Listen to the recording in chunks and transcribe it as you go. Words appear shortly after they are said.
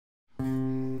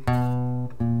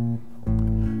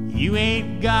You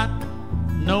ain't got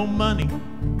no money.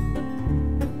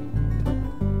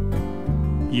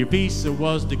 Your visa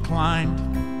was declined.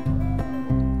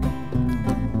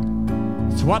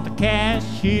 It's what the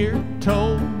cashier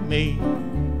told me.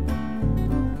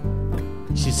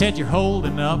 She said you're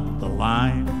holding up the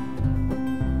line.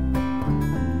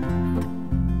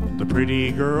 The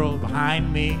pretty girl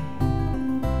behind me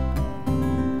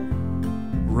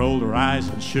rolled her eyes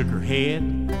and shook her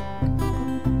head.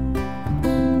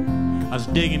 I was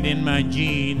digging in my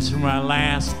jeans for my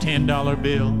last $10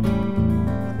 bill,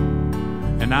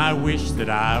 and I wish that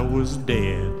I was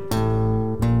dead.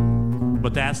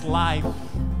 But that's life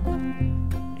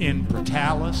in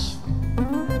Portales.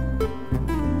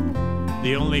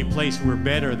 The only place we're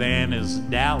better than is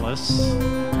Dallas.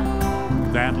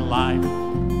 That life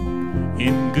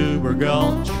in Goober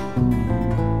Gulch.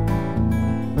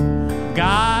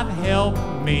 God help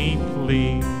me,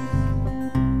 please.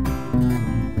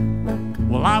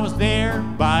 Well, I was there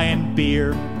buying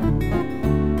beer.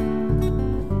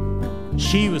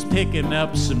 She was picking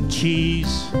up some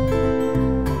cheese.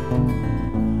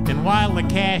 And while the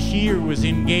cashier was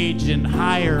engaged in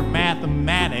higher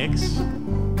mathematics,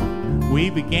 we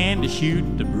began to shoot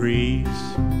the breeze.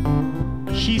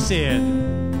 She said,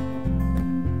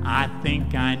 I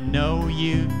think I know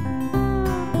you.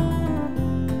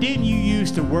 Didn't you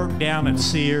used to work down at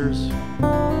Sears?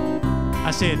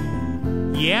 I said,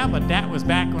 yeah, but that was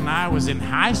back when I was in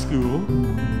high school,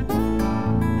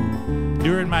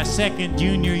 during my second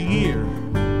junior year.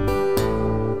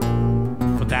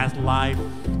 But that's life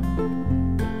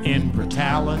in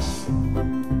Portales.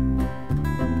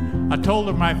 I told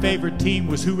her my favorite team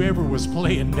was whoever was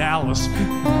playing Dallas.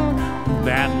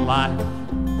 That life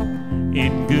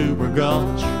in Goober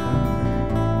Gulch.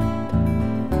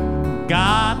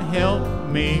 God help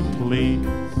me, please.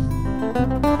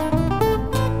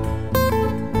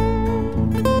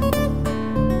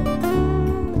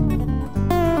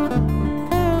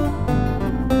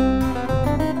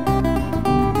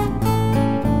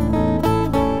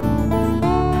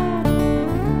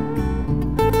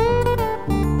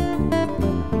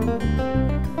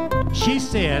 She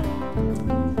said,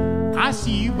 I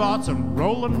see you bought some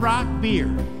Rollin' Rock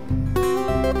beer.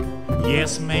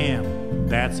 Yes, ma'am,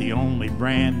 that's the only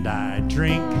brand I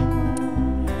drink.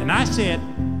 And I said,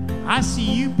 I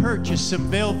see you purchased some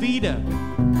Velveeta.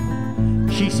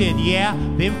 She said, yeah,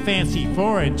 them fancy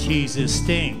foreign cheeses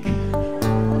stink.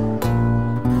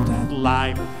 That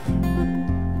life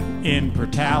in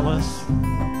Portales.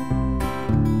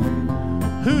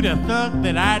 Who'd have thought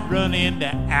that I'd run into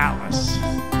Alice?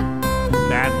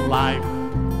 That life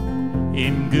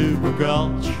in Goober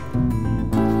Gulch.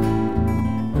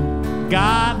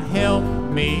 God help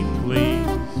me, please.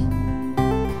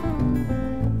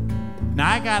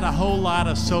 Now, I got a whole lot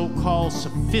of so-called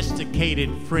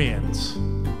sophisticated friends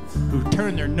who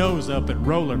turn their nose up at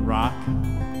Rollin' Rock.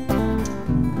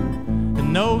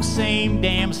 And those same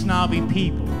damn snobby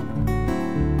people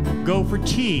go for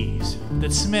cheese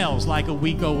that smells like a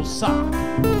week-old sock.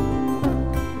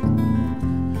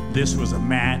 This was a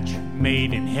match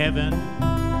made in heaven.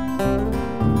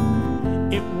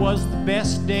 It was the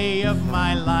best day of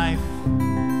my life.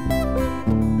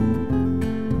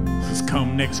 This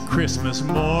come next Christmas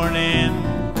morning,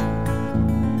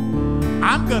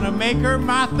 I'm gonna make her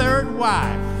my third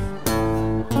wife.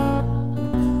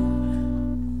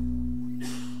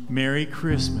 Merry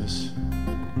Christmas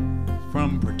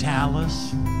from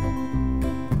Portales.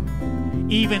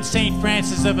 Even St.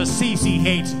 Francis of Assisi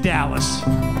hates Dallas.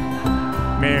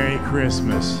 Merry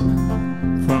Christmas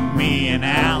from me and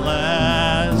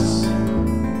Alice.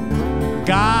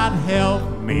 God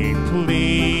help me,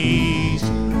 please.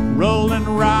 Rollin'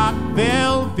 Rock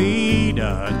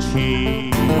Velveeta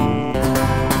cheese.